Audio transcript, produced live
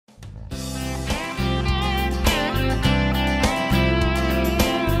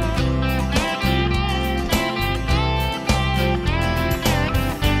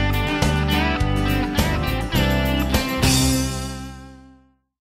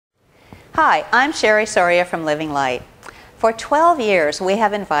Hi, I'm Cherie Soria from Living Light. For 12 years, we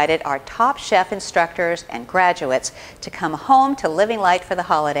have invited our top chef instructors and graduates to come home to Living Light for the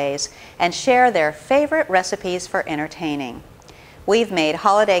holidays and share their favorite recipes for entertaining. We've made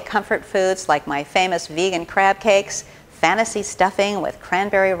holiday comfort foods like my famous vegan crab cakes, fantasy stuffing with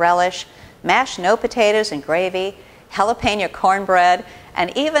cranberry relish, mashed no potatoes and gravy, jalapeno cornbread,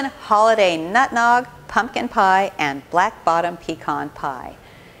 and even holiday nutnog, pumpkin pie, and black bottom pecan pie.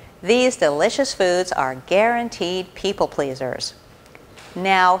 These delicious foods are guaranteed people pleasers.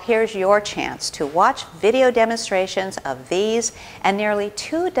 Now here's your chance to watch video demonstrations of these and nearly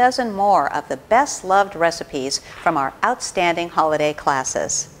 24 more of the best loved recipes from our outstanding holiday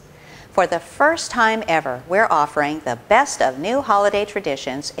classes. For the first time ever, we're offering the best of new holiday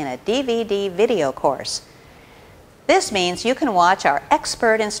traditions in a DVD video course. This means you can watch our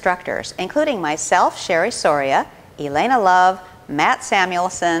expert instructors, including myself, Cherie Soria, Elena Love, Matt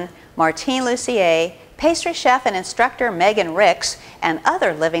Samuelson, Martine Lucier, pastry chef and instructor Megan Ricks, and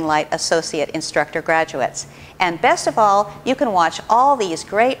other Living Light Associate Instructor graduates. And best of all, you can watch all these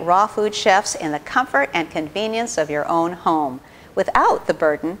great raw food chefs in the comfort and convenience of your own home, without the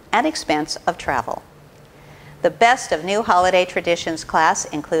burden and expense of travel. The Best of New Holiday Traditions class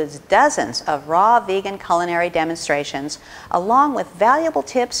includes dozens of raw vegan culinary demonstrations, along with valuable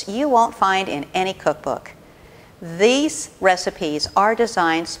tips you won't find in any cookbook. These recipes are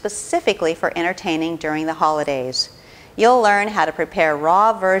designed specifically for entertaining during the holidays. You'll learn how to prepare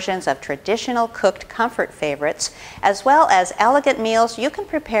raw versions of traditional cooked comfort favorites, as well as elegant meals you can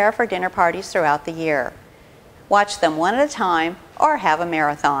prepare for dinner parties throughout the year. Watch them one at a time or have a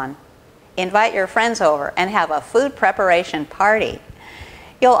marathon. Invite your friends over and have a food preparation party.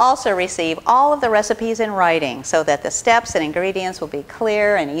 You'll also receive all of the recipes in writing so that the steps and ingredients will be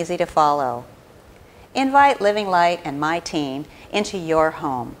clear and easy to follow. Invite Living Light and my team into your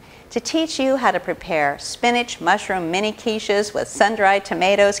home to teach you how to prepare spinach mushroom mini quiches with sun-dried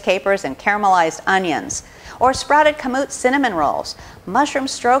tomatoes, capers, and caramelized onions, or sprouted kamut cinnamon rolls, mushroom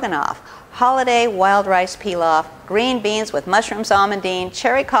stroganoff, holiday wild rice pilaf, green beans with mushrooms almondine,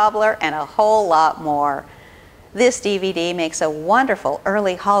 cherry cobbler, and a whole lot more. This DVD makes a wonderful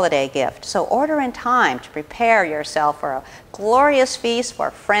early holiday gift, so order in time to prepare yourself for a glorious feast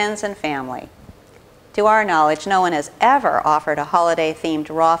for friends and family. To our knowledge, no one has ever offered a holiday-themed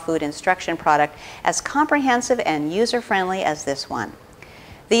raw food instruction product as comprehensive and user-friendly as this one.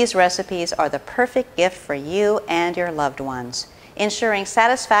 These recipes are the perfect gift for you and your loved ones, ensuring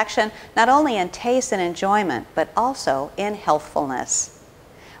satisfaction not only in taste and enjoyment, but also in healthfulness.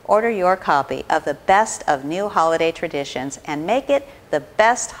 Order your copy of the Best of New Holiday Traditions and make it the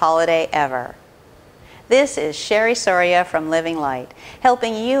best holiday ever. This is Cherie Soria from Living Light,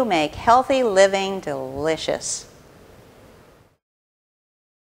 helping you make healthy living delicious.